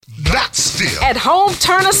Still. At home,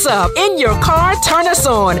 turn us up. In your car, turn us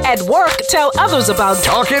on. At work, tell others about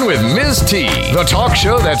Talking with Ms. T, the talk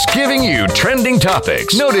show that's giving you trending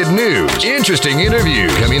topics, noted news, interesting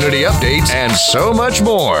interviews, community updates, and so much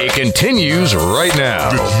more. It continues right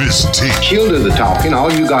now. With Ms. T. She'll do the talking.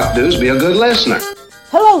 All you got to do is be a good listener.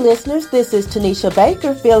 Hello, listeners. This is Tanisha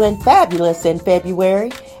Baker, feeling fabulous in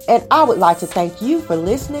February, and I would like to thank you for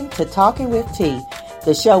listening to Talking with T,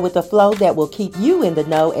 the show with a flow that will keep you in the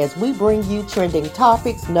know as we bring you trending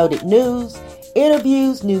topics, noted news,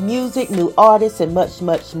 interviews, new music, new artists, and much,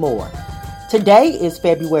 much more. Today is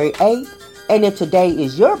February 8th, and if today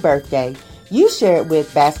is your birthday, you share it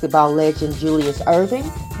with basketball legend Julius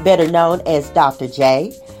Erving, better known as Dr.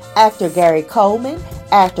 J, actor Gary Coleman,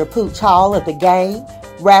 actor Pooch Hall of The Game,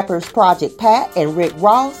 rappers Project Pat and Rick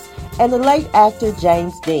Ross, and the late actor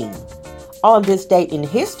James Dean. On this date in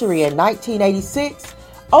history in 1986,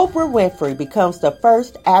 Oprah Winfrey becomes the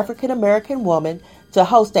first African-American woman to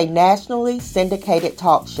host a nationally syndicated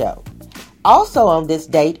talk show. Also on this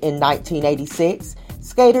date in 1986,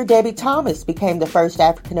 skater Debbie Thomas became the first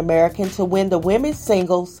African-American to win the women's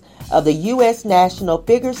singles of the U.S. National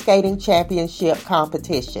Figure Skating Championship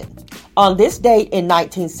competition. On this date in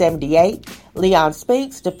 1978, Leon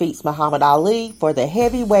Spinks defeats Muhammad Ali for the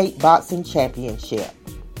heavyweight boxing championship.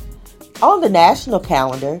 On the national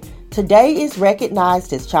calendar, today is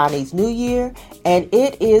recognized as Chinese New Year, and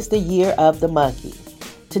it is the year of the monkey.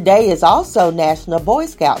 Today is also National Boy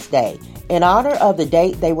Scouts Day, in honor of the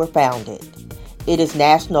date they were founded. It is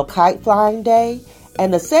National Kite Flying Day,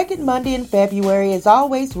 and the second Monday in February is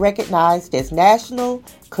always recognized as National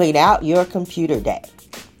Clean Out Your Computer Day.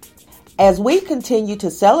 As we continue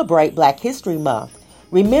to celebrate Black History Month,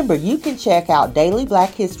 remember you can check out daily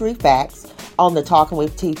Black History facts on the Talking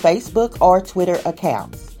with T Facebook or Twitter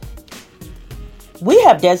accounts. We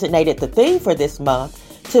have designated the theme for this month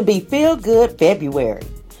to be Feel Good February.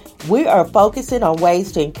 We are focusing on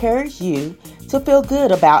ways to encourage you to feel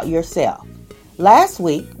good about yourself. Last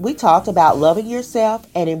week, we talked about loving yourself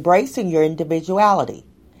and embracing your individuality.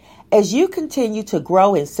 As you continue to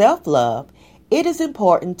grow in self-love, it is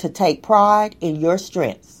important to take pride in your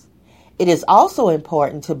strengths. It is also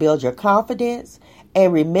important to build your confidence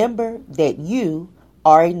and remember that you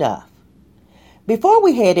are enough. Before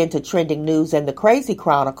we head into trending news and the Crazy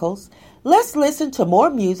Chronicles, let's listen to more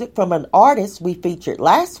music from an artist we featured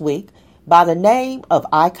last week by the name of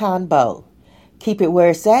Icon Bo. Keep it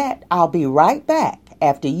where it's at. I'll be right back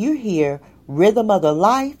after you hear Rhythm of the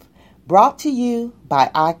Life, brought to you by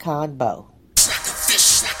Icon Bo.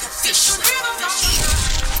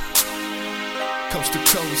 Coast to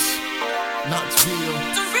coast, Knoxville,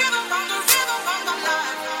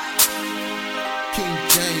 King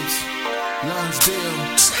James, Lonsdale.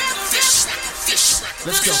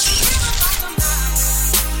 Let's go.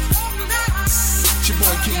 It's your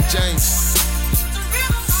boy King James.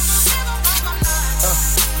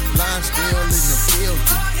 Lonsdale in the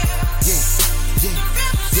building. Yeah, yeah,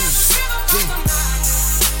 yeah, yeah.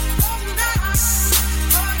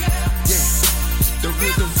 Yeah, the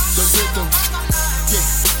rhythm, the rhythm. Yeah,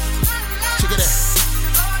 check it out.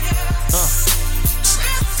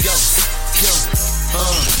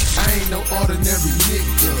 I ain't no ordinary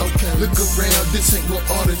nigga. Okay, look around, this ain't what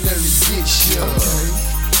ordinary gets ya. Okay,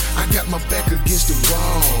 I got my back against the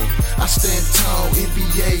wall. I stand tall,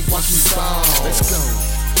 NBA, watch me fall. Let's go.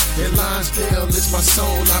 In Lonsdale, it's my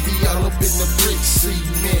soul. I be all up in the brick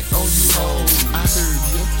cement on you hoes. I heard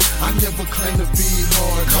ya. I never claim to be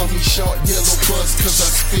hard. Call me short yellow bus, cause I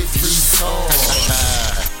spit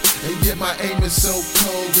retard. And yet my aim is so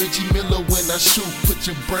cold. Reggie Miller when I shoot, put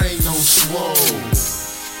your brain on swole.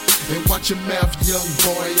 And watch your mouth, young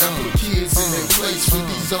boy. I put kids in their place with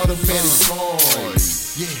these automatic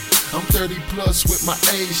toys. Yeah, I'm 30 plus with my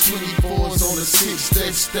age. 24's on the 6th,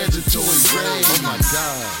 that's statutory range. Oh my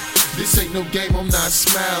God, this ain't no game, I'm not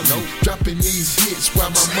smiling. Nope. Dropping these hits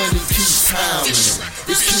while my money keeps piling.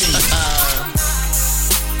 It's King.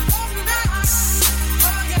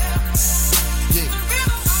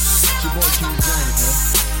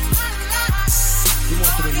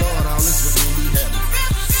 To the Lord, all this what we be having.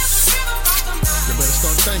 You better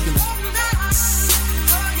start thanking him.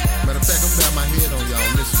 Matter of fact, I'm down my head on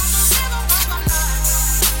y'all. Listen.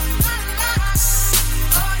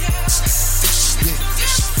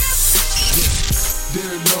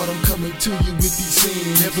 Dear Lord, I'm coming to you with these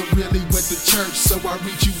sins. Never really went to church, so I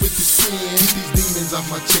reach you with this pen. Get these demons off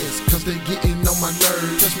my chest, cause they getting on my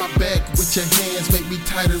nerves. Touch my back with your hands, make me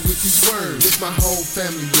tighter with these words. Lift my whole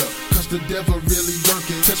family up, cause the devil really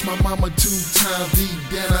working. Touch my mama 2 times deep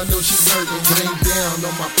down, I know she hurting. Rain down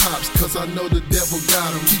on my pops, cause I know the devil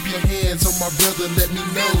got him. Keep your hands on my brother, let me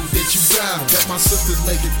know that you got him. Got my sisters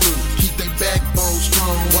make it through, keep their backbone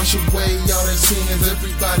strong. Wash away all their sins,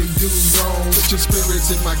 everybody do wrong. Put your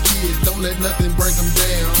spirits in my kids, don't let nothing break them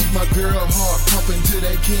down. Keep my girl heart pumping to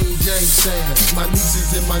that King James sound. Keep my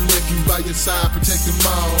nieces and my nephew by your side, protect them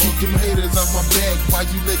all. Keep them haters off my back while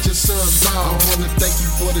you let your son ball. I wanna thank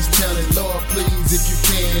you for this talent, Lord, please, if you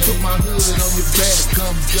can. Put my hood on your back,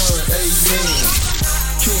 come done, amen.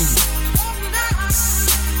 King.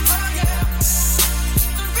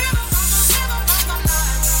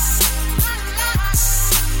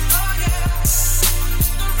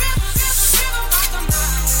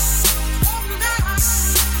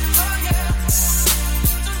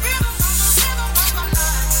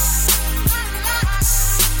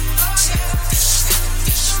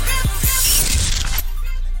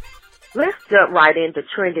 Let's jump right into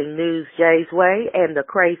trending news Jay's Way and the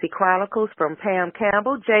Crazy Chronicles from Pam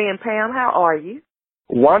Campbell. Jay and Pam, how are you?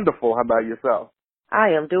 Wonderful. How about yourself? I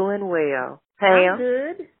am doing well. Pam? I'm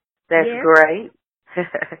good. That's yes. great.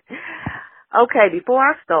 Okay, before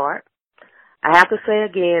I start, I have to say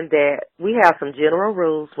again that we have some general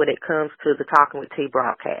rules when it comes to the Talking with T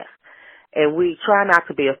broadcast. And we try not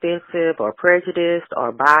to be offensive or prejudiced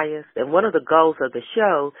or biased. And one of the goals of the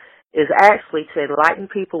show is actually to enlighten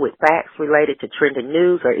people with facts related to trending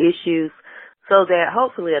news or issues so that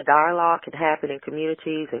hopefully a dialogue can happen in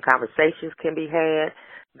communities and conversations can be had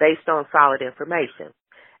based on solid information.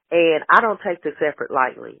 And I don't take this effort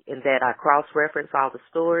lightly in that I cross-reference all the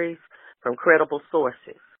stories from credible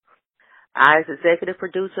sources. I, as executive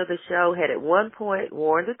producer of the show, had at one point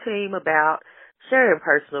warned the team about sharing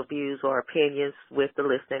personal views or opinions with the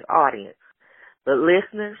listening audience. But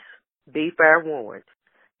listeners, be fair warned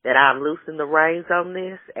that I'm loosening the reins on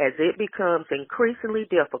this as it becomes increasingly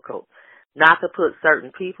difficult not to put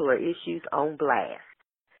certain people or issues on blast.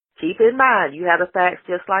 Keep in mind, you have the facts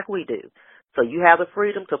just like we do, so you have the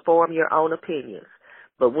freedom to form your own opinions.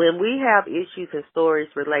 But when we have issues and stories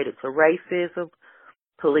related to racism,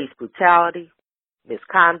 police brutality,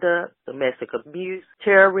 misconduct, domestic abuse,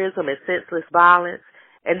 terrorism, and senseless violence,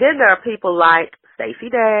 and then there are people like Stacey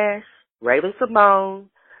Dash, Raven-Symoné,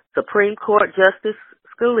 Supreme Court Justice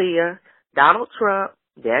Scalia, Donald Trump,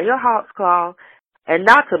 Daniel Hawksclaw, and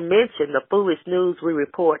not to mention the foolish news we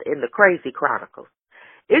report in the Crazy Chronicles.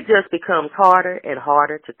 It just becomes harder and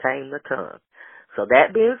harder to tame the tongue. So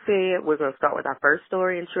that being said, we're going to start with our first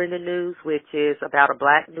story in trending news, which is about a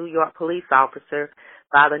black New York police officer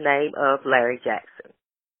by the name of Larry Jackson.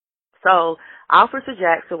 So Officer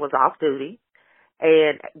Jackson was off duty,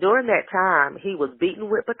 and during that time, he was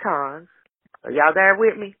beaten with batons. Are y'all there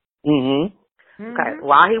with me? Mm-hmm. Okay.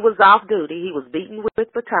 While he was off duty, he was beaten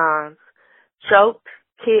with batons, choked,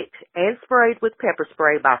 kicked, and sprayed with pepper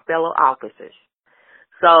spray by fellow officers.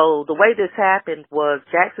 So the way this happened was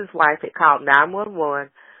Jackson's wife had called 911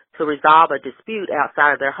 to resolve a dispute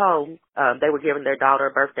outside of their home. They were giving their daughter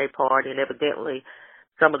a birthday party, and evidently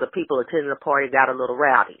some of the people attending the party got a little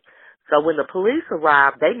rowdy. So when the police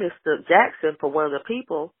arrived, they mistook Jackson for one of the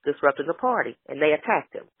people disrupting the party, and they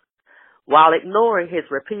attacked him, while ignoring his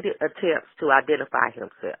repeated attempts to identify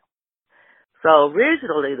himself. So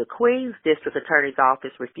originally, the Queens District Attorney's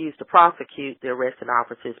Office refused to prosecute the arresting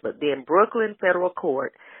officers, but then Brooklyn Federal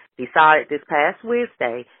Court decided this past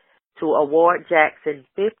Wednesday to award Jackson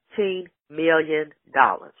 $15 million.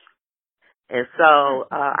 And so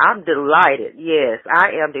I'm delighted. Yes,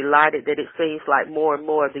 I am delighted that it seems like more and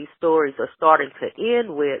more of these stories are starting to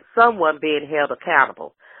end with someone being held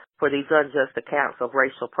accountable for these unjust accounts of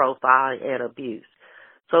racial profiling and abuse.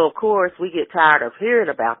 So, of course, we get tired of hearing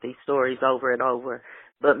about these stories over and over,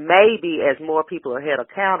 but maybe as more people are held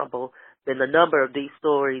accountable, then the number of these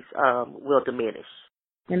stories will diminish.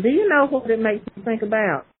 And do you know what it makes me think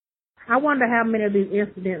about? I wonder how many of these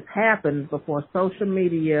incidents happened before social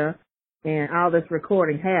media and all this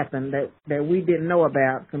recording happened that we didn't know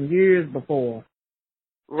about from years before.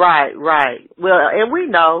 Right. Well, and we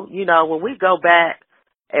know, when we go back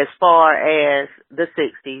as far as the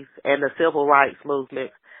 60s and the civil rights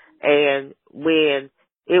movement, and when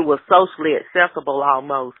it was socially acceptable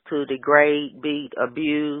almost to degrade, beat,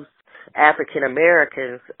 abuse African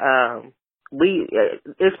Americans,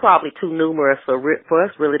 it's probably too numerous for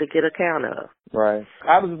us really to get account of. Right.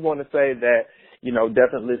 I was just going to say that,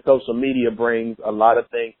 definitely social media brings a lot of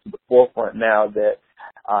things to the forefront now that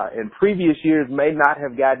in previous years may not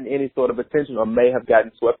have gotten any sort of attention or may have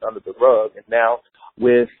gotten swept under the rug. And now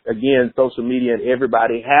with, again, social media and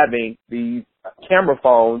everybody having these camera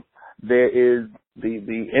phones, there is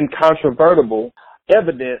the incontrovertible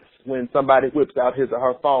evidence when somebody whips out his or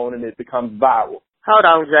her phone and it becomes viral. Hold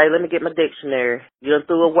on, Jay. Let me get my dictionary. You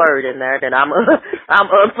threw a word in there that I'm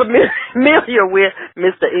unfamiliar with,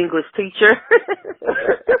 Mr. English teacher.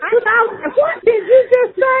 I know. What did you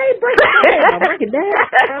just say? Break it down.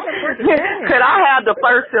 Could I have the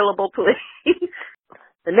first syllable, please?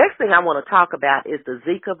 The next thing I want to talk about is the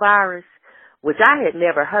Zika virus, which I had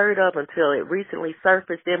never heard of until it recently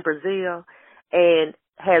surfaced in Brazil and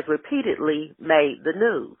has repeatedly made the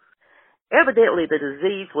news. Evidently, the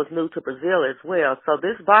disease was new to Brazil as well, so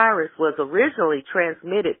this virus was originally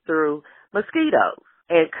transmitted through mosquitoes.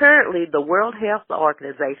 And currently, the World Health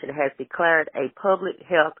Organization has declared a public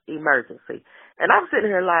health emergency. And I'm sitting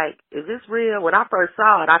here like, is this real? When I first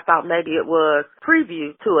saw it, I thought maybe it was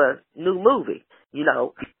preview to a new movie,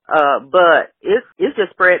 but it's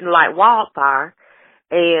just spreading like wildfire.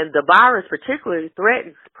 And the virus particularly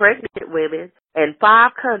threatens pregnant women, and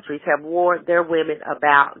 5 countries have warned their women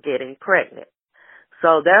about getting pregnant.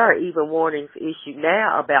 So there are even warnings issued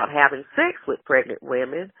now about having sex with pregnant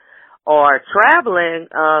women or traveling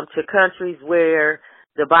to countries where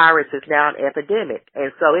the virus is now an epidemic.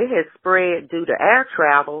 And so it has spread due to air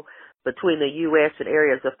travel between the U.S. and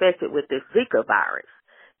areas affected with this Zika virus.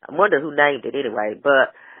 I wonder who named it anyway,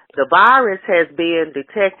 but the virus has been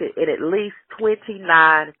detected in at least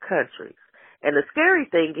 29 countries. And the scary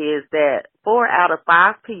thing is that 4 out of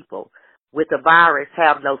 5 people with the virus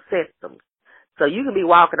have no symptoms. So you can be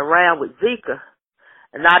walking around with Zika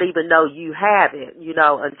and not even know you have it,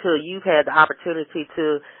 until you've had the opportunity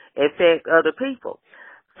to infect other people.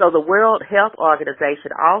 So the World Health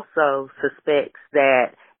Organization also suspects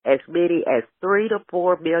that as many as 3 to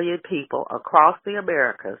 4 million people across the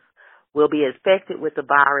Americas will be infected with the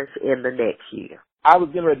virus in the next year. I was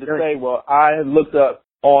getting ready to say, well, I looked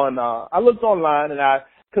online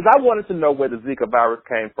because I wanted to know where the Zika virus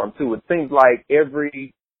came from too. It seems like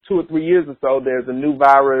every 2 or 3 years or so, there's a new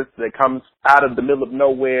virus that comes out of the middle of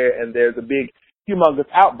nowhere, and there's a big, humongous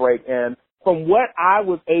outbreak. And from what I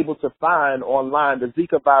was able to find online, the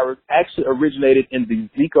Zika virus actually originated in the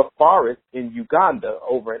Zika forest in Uganda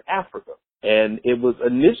over in Africa. And it was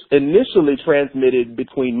initially transmitted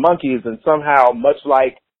between monkeys, and somehow, much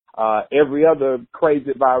like every other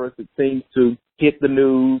crazy virus that seems to hit the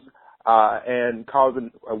news and cause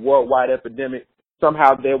a worldwide epidemic,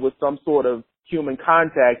 somehow there was some sort of human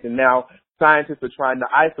contact, and now scientists are trying to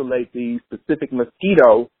isolate the specific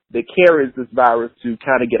mosquito that carries this virus to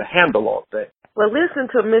kind of get a handle on things. Well, listen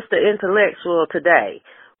to Mr. Intellectual today.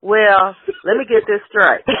 Well, let me get this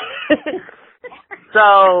straight.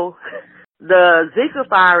 So the Zika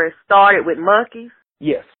virus started with monkeys?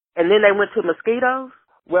 Yes. And then they went to mosquitoes?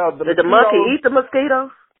 Well, did the monkey eat the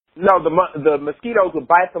mosquitoes? No, the mosquitoes would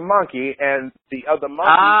bite the monkey, and the other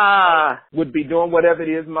monkeys would be doing whatever it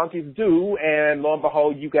is monkeys do, and lo and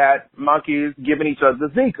behold, you got monkeys giving each other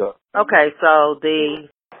Zika. Okay, so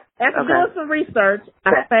after doing some research,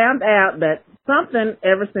 I found out that something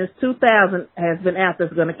ever since 2000 has been out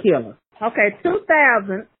that's going to kill us. Okay,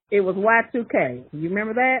 2000, it was Y2K. You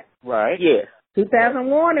remember that? Right. Yes.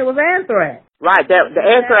 2001, it was anthrax. Right, the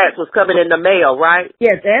anthrax was coming in the mail, right?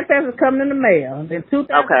 Yes, the anthrax was coming in the mail. Then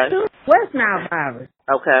 2002, West Nile virus.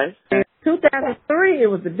 Okay. In 2003, it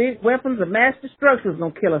was the big weapons of mass destruction was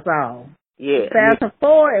going to kill us all. Yeah.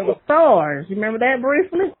 2004, it was SARS. You remember that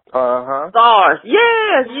briefly? Uh-huh. SARS,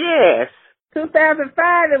 yes.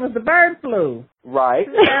 2005, it was the bird flu. Right.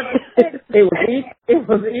 2006, it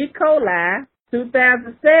was E. coli.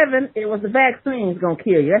 2007, it was the vaccines going to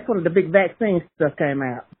kill you. That's when the big vaccine stuff came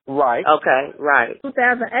out. Right. Okay, right.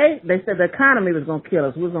 2008, they said the economy was going to kill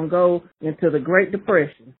us. We were going to go into the Great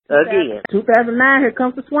Depression. Again. 2009, here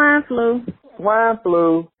comes the swine flu. Swine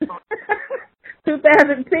flu.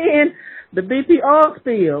 2010, the BP oil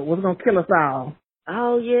spill was going to kill us all.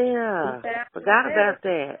 Oh, yeah. Forgot about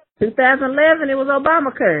that. 2011, it was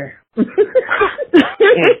Obamacare.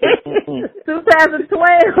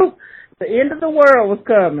 2012, the end of the world was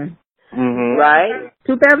coming. Mm-hmm. Right.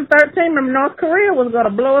 2013, remember North Korea was going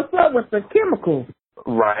to blow us up with the chemicals.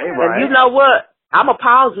 Right. And you know what? I'm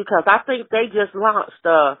appalled because I think they just launched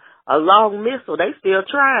a long missile. They still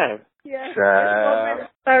trying. Yeah.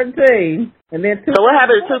 13. And then so what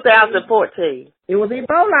happened in 2014? It was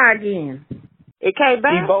Ebola again. It came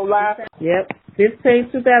back? Ebola? Yep.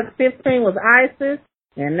 2015 was ISIS,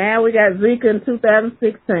 and now we got Zika in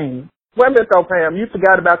 2016. Wait a minute though, Pam. You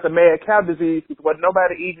forgot about the mad cow disease. Wasn't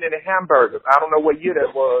nobody eating any hamburgers. I don't know what year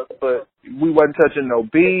that was, but we wasn't touching no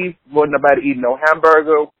beef. Wasn't nobody eating no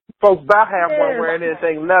hamburger. Folks about half weren't wearing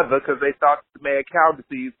anything leather because they thought the mad cow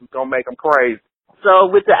disease was going to make them crazy.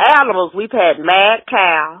 So with the animals, we've had mad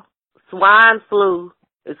cow, swine flu,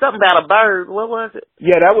 It's something about a bird. What was it?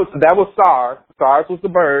 Yeah, that was SARS. SARS was the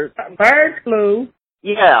bird. Bird flu.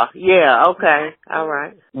 Yeah, okay. All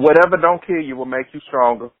right. Whatever don't kill you will make you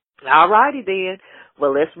stronger. All righty then.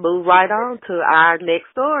 Well, let's move right on to our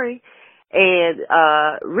next story. And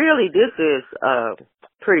really this is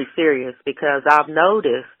pretty serious because I've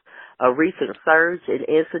noticed a recent surge in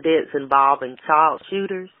incidents involving child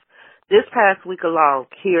shooters. This past week alone,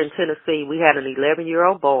 here in Tennessee, we had an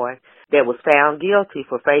 11-year-old boy that was found guilty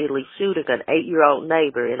for fatally shooting an 8-year-old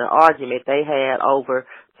neighbor in an argument they had over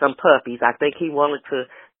some puppies. I think he wanted to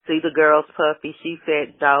see the girl's puppy. She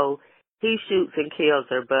said no. He shoots and kills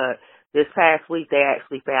her, but this past week they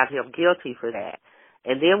actually found him guilty for that.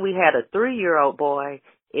 And then we had a 3-year-old boy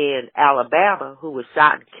in Alabama who was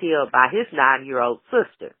shot and killed by his 9-year-old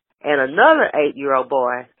sister. And another 8-year-old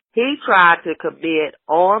boy, he tried to commit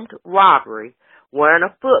armed robbery wearing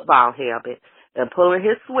a football helmet and pulling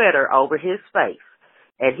his sweater over his face.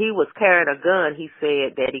 And he was carrying a gun, he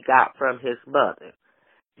said, that he got from his mother.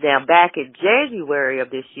 Now, back in January of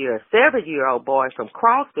this year, a 7-year-old boy from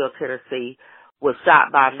Crossville, Tennessee, was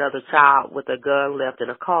shot by another child with a gun left in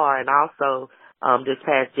a car. And also, this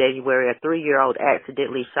past January, a 3-year-old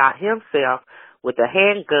accidentally shot himself with a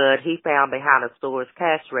handgun he found behind a store's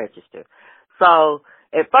cash register. So,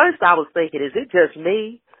 at first I was thinking, is it just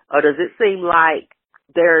me, or does it seem like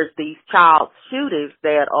there's these child shootings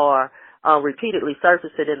that are repeatedly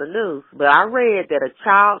surfacing in the news? But I read that a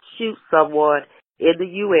child shoots someone in the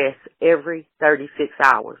U.S. every 36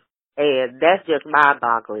 hours, and that's just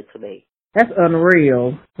mind-boggling to me. That's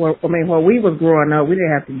unreal. Well, I mean, when we was growing up, we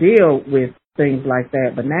didn't have to deal with things like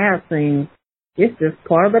that, but now it seems it's just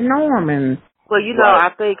part of the norm. And well, you know, I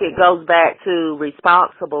think it goes back to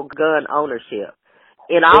responsible gun ownership.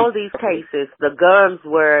 In all of these cases, the guns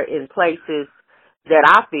were in places that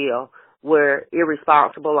I feel were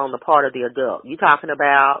irresponsible on the part of the adult. You're talking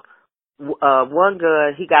about one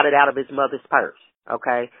gun, he got it out of his mother's purse,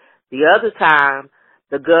 okay? The other time,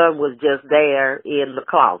 the gun was just there in the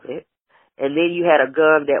closet. And then you had a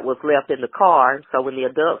gun that was left in the car. So when the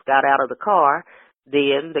adults got out of the car,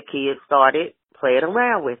 then the kids started playing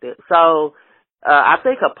around with it. So I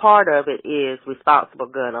think a part of it is responsible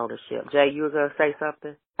gun ownership. Jay, you were going to say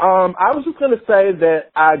something? I was just going to say that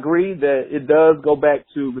I agree that it does go back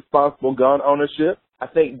to responsible gun ownership. I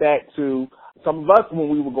think back to some of us when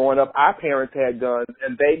we were growing up, our parents had guns,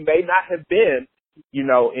 and they may not have been, you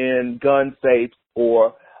know, in gun safes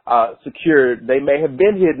or secured. They may have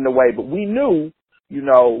been hidden away, but we knew, you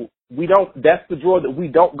know, that's the drawer that we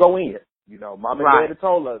don't go in. You know, Mom and Dad had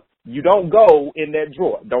told us, you don't go in that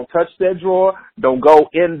drawer. Don't touch that drawer. Don't go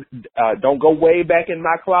way back in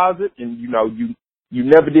my closet. And, you know, you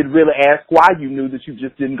never did really ask why. You knew that you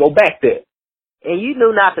just didn't go back there. And you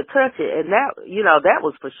knew not to touch it. And that, you know, that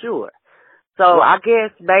was for sure. So I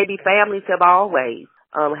guess maybe families have always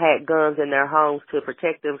had guns in their homes to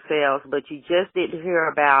protect themselves, but you just didn't hear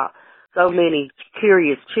about so many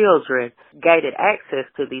curious children gained access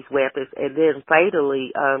to these weapons and then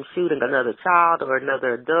fatally shooting another child or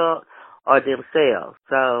another adult or themselves.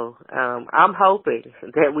 So I'm hoping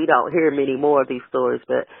that we don't hear many more of these stories,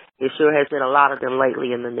 but it sure has been a lot of them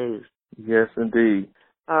lately in the news. Yes, indeed.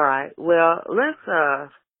 All right. Well,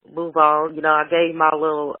 let's move on. You know, I gave my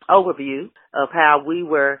little overview of how we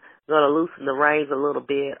were going to loosen the reins a little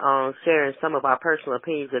bit on sharing some of our personal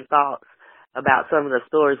opinions and thoughts about some of the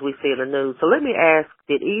stories we see in the news. So let me ask,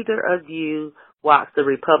 did either of you watch the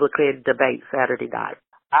Republican debate Saturday night?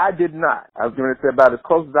 I did not. I was going to say about as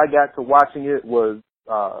close as I got to watching it was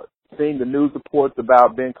seeing the news reports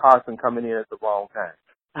about Ben Carson coming in at the wrong time.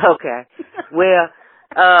 Okay. Well,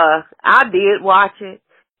 I did watch it.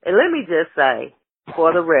 And let me just say,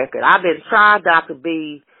 for the record, I've been trying not to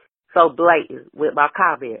be so blatant with my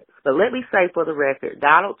comments. But let me say for the record,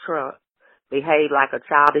 Donald Trump behaved like a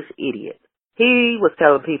childish idiot. He was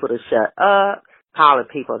telling people to shut up, calling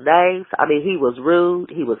people names. I mean, he was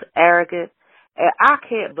rude. He was arrogant. And I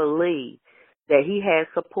can't believe that he had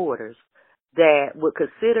supporters that would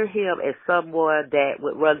consider him as someone that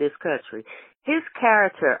would run this country. His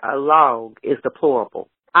character alone is deplorable.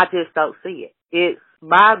 I just don't see it. It's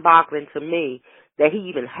mind-boggling to me that he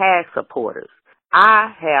even has supporters.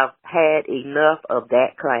 I have had enough of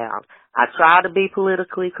that clown. I try to be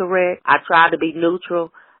politically correct. I try to be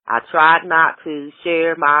neutral. I tried not to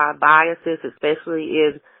share my biases, especially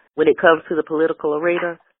when it comes to the political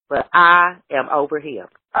arena, but I am over him.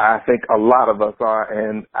 I think a lot of us are,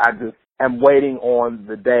 and I just am waiting on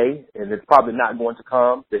the day, and it's probably not going to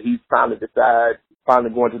come, that he's finally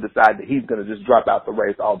going to decide that he's going to just drop out the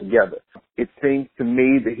race altogether. It seems to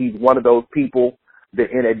me that he's one of those people that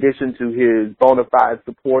in addition to his bona fide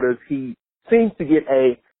supporters, he seems to get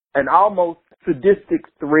an almost sadistic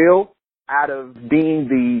thrill out of being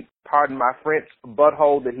the, pardon my French,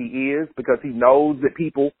 butthole that he is, because he knows that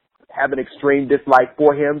people have an extreme dislike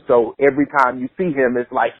for him. So every time you see him,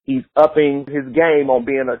 it's like he's upping his game on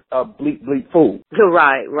being a bleep fool.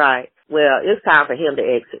 Right, right. Well, it's time for him to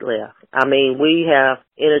exit left. I mean, we have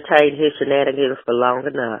entertained his shenanigans for long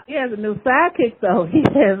enough. He has a new sidekick, though. He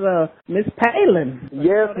has Miss Palin.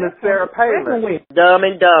 Yes, Miss Sarah Palin. Dumb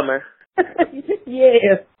and Dumber.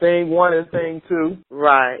 Yes. Thing 1 and thing 2.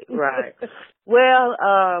 Right, right. Well,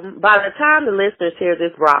 by the time the listeners hear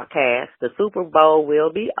this broadcast, the Super Bowl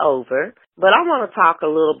will be over. But I want to talk a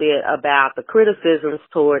little bit about the criticisms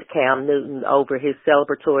toward Cam Newton over his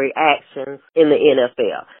celebratory actions in the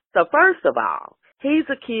NFL. So first of all, he's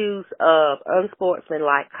accused of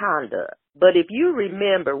unsportsmanlike conduct. But if you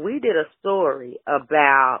remember, we did a story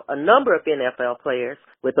about a number of NFL players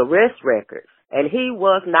with arrest records, and he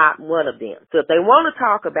was not one of them. So if they want to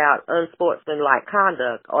talk about unsportsmanlike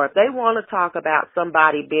conduct, or if they want to talk about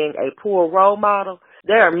somebody being a poor role model,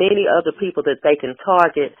 there are many other people that they can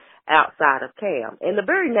target outside of Cam. And the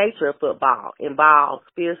very nature of football involves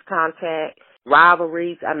fierce contact,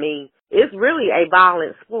 rivalries. I mean, it's really a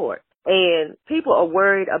violent sport. And people are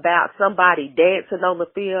worried about somebody dancing on the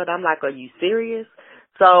field. I'm like, are you serious?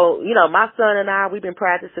 So, you know, my son and I, we've been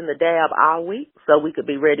practicing the dab all week so we could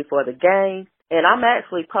be ready for the game. And I'm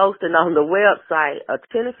actually posting on the website a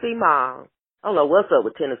Tennessee mom. I don't know what's up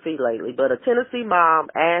with Tennessee lately, but a Tennessee mom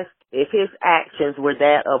asked if his actions were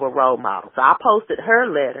that of a role model. So I posted her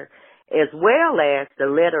letter as well as the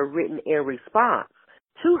letter written in response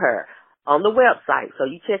to her on the website. So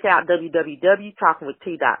you check out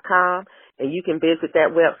www.talkingwitht.com, and you can visit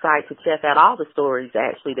that website to check out all the stories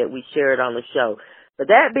actually that we shared on the show. But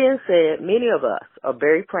that being said, many of us are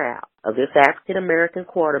very proud of this African-American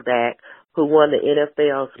quarterback who won the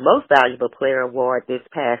NFL's Most Valuable Player Award this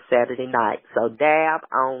past Saturday night. So dab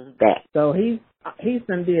on that. So he's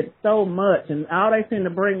done did so much, and all they seem to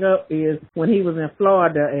bring up is when he was in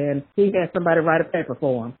Florida and he had somebody write a paper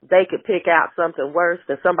for him. They could pick out something worse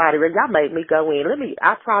than somebody. Y'all made me go in.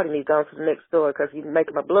 I probably need to go to the next store because you're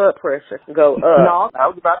making my blood pressure go up. No, I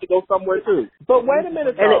was about to go somewhere too. But wait a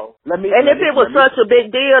minute, though. If it was such a big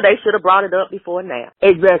deal, they should have brought it up before now.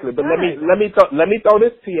 Exactly. But let me throw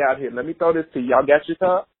this tea out here. Let me throw this tea. Y'all got your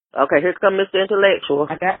cup? Okay, here comes Mr. Intellectual.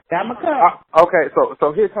 I got my cup. Okay,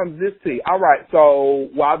 so here comes this tea. All right, so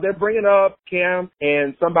while they're bringing up Cam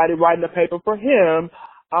and somebody writing a paper for him,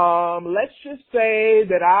 let's just say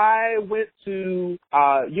that I went to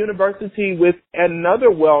university with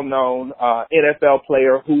another well-known NFL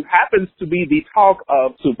player who happens to be the talk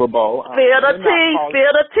of Super Bowl. Spill the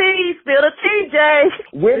tea, Jay.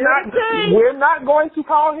 We're not going to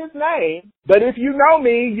call his name, but if you know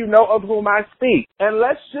me, you know of whom I speak. And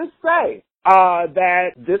let's just say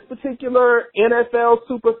that this particular NFL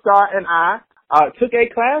superstar and I took a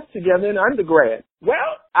class together in undergrad.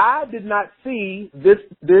 Well, I did not see this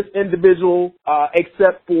individual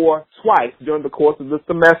except for twice during the course of the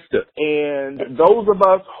semester. And those of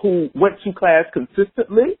us who went to class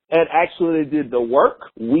consistently and actually did the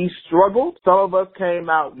work, we struggled. Some of us came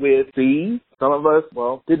out with C's. Some of us,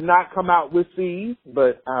 did not come out with C's,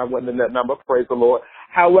 but I wasn't in that number, praise the Lord.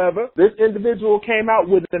 However, this individual came out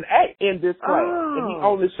with an A in this class, and he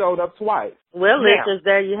only showed up twice. Well, listeners,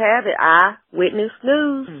 there you have it. Eyewitness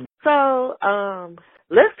News. So,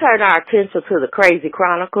 let's turn our attention to the Crazy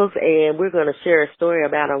Chronicles, and we're going to share a story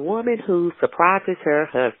about a woman who surprises her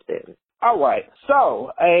husband. All right.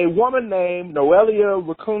 So, a woman named Noelia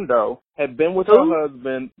Rukundo had been with her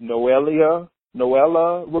husband, Noelia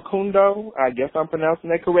Rukundo. I guess I'm pronouncing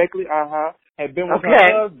that correctly. Had been with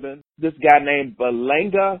her husband, this guy named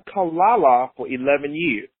Balenga Kalala, for 11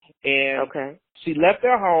 years. And she left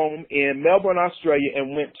their home in Melbourne, Australia,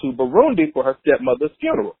 and went to Burundi for her stepmother's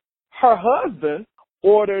funeral. Her husband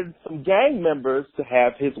ordered some gang members to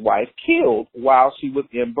have his wife killed while she was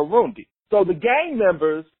in Burundi. So the gang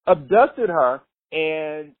members abducted her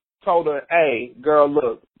and told her, hey, girl,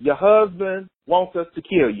 look, your husband wants us to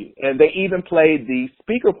kill you. And they even played the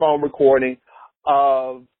speakerphone recording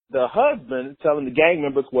of the husband telling the gang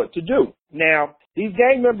members what to do. Now, these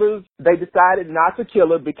gang members, they decided not to kill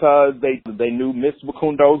her because they knew Miss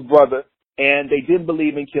Rukundo's brother, and they didn't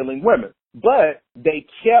believe in killing women. But they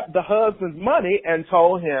kept the husband's money and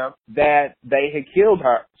told him that they had killed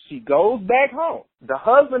her. She goes back home. The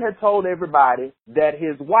husband had told everybody that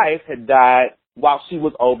his wife had died while she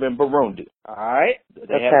was over in Burundi. All right?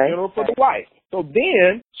 They had a funeral for the wife. So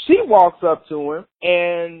then she walks up to him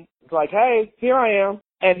and is like, hey, here I am.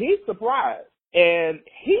 And he's surprised. and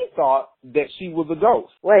he thought that she was a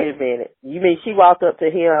ghost. Wait a minute. You mean she walked up to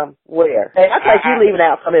him where? Hey, I think you're leaving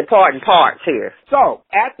out some important parts here. So,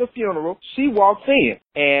 at the funeral, she walks in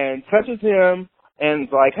and touches him and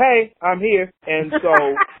is like, hey, I'm here. And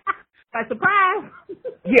so... By surprise.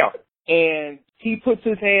 Yeah. And he puts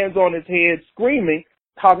his hands on his head screaming,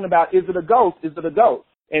 talking about, is it a ghost? Is it a ghost?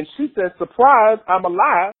 And she says, surprise, I'm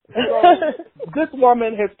alive. So this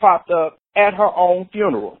woman has popped up at her own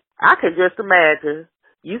funeral. I could just imagine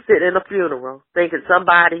you sitting in a funeral thinking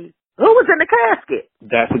somebody, who was in the casket?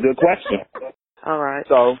 That's a good question. All right.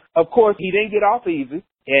 So, of course, he didn't get off easy.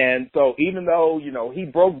 And so even though, you know, he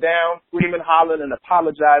broke down, screaming, hollering, and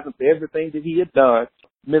apologizing for everything that he had done,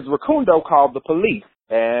 Ms. Rakundo called the police.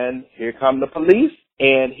 And here come the police,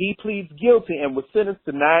 and he pleads guilty and was sentenced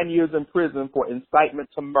to 9 years in prison for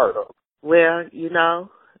incitement to murder. Well, you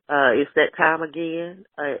know, it's that time again.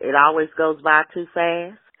 It always goes by too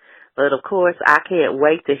fast. But, of course, I can't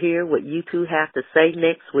wait to hear what you two have to say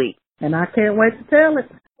next week. And I can't wait to tell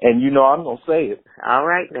it. And you know I'm going to say it. All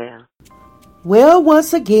right now. Well,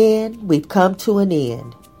 once again, we've come to an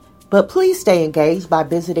end. But please stay engaged by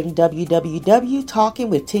visiting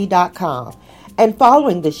www.talkingwitht.com and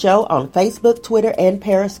following the show on Facebook, Twitter, and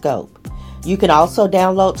Periscope. You can also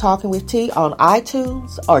download Talking with T on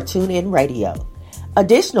iTunes or TuneIn Radio.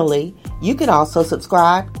 Additionally, you can also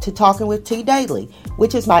subscribe to Talking with T Daily,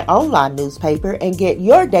 which is my online newspaper, and get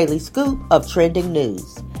your daily scoop of trending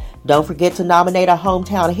news. Don't forget to nominate a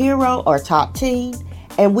hometown hero or top teen,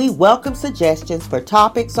 and we welcome suggestions for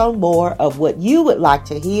topics on more of what you would like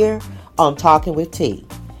to hear on Talking with T.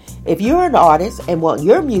 If you're an artist and want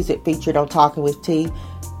your music featured on Talking with T,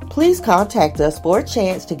 please contact us for a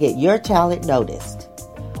chance to get your talent noticed.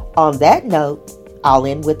 On that note, I'll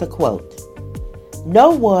end with a quote.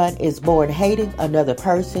 No one is born hating another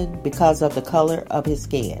person because of the color of his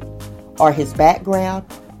skin, or his background,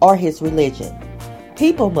 or his religion.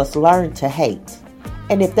 People must learn to hate.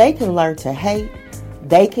 And if they can learn to hate,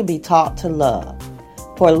 they can be taught to love.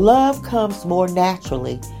 For love comes more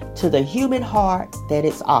naturally to the human heart than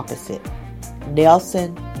its opposite.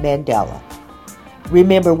 Nelson Mandela.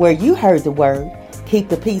 Remember where you heard the word. Keep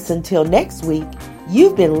the peace until next week.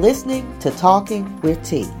 You've been listening to Talking with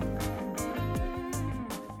T.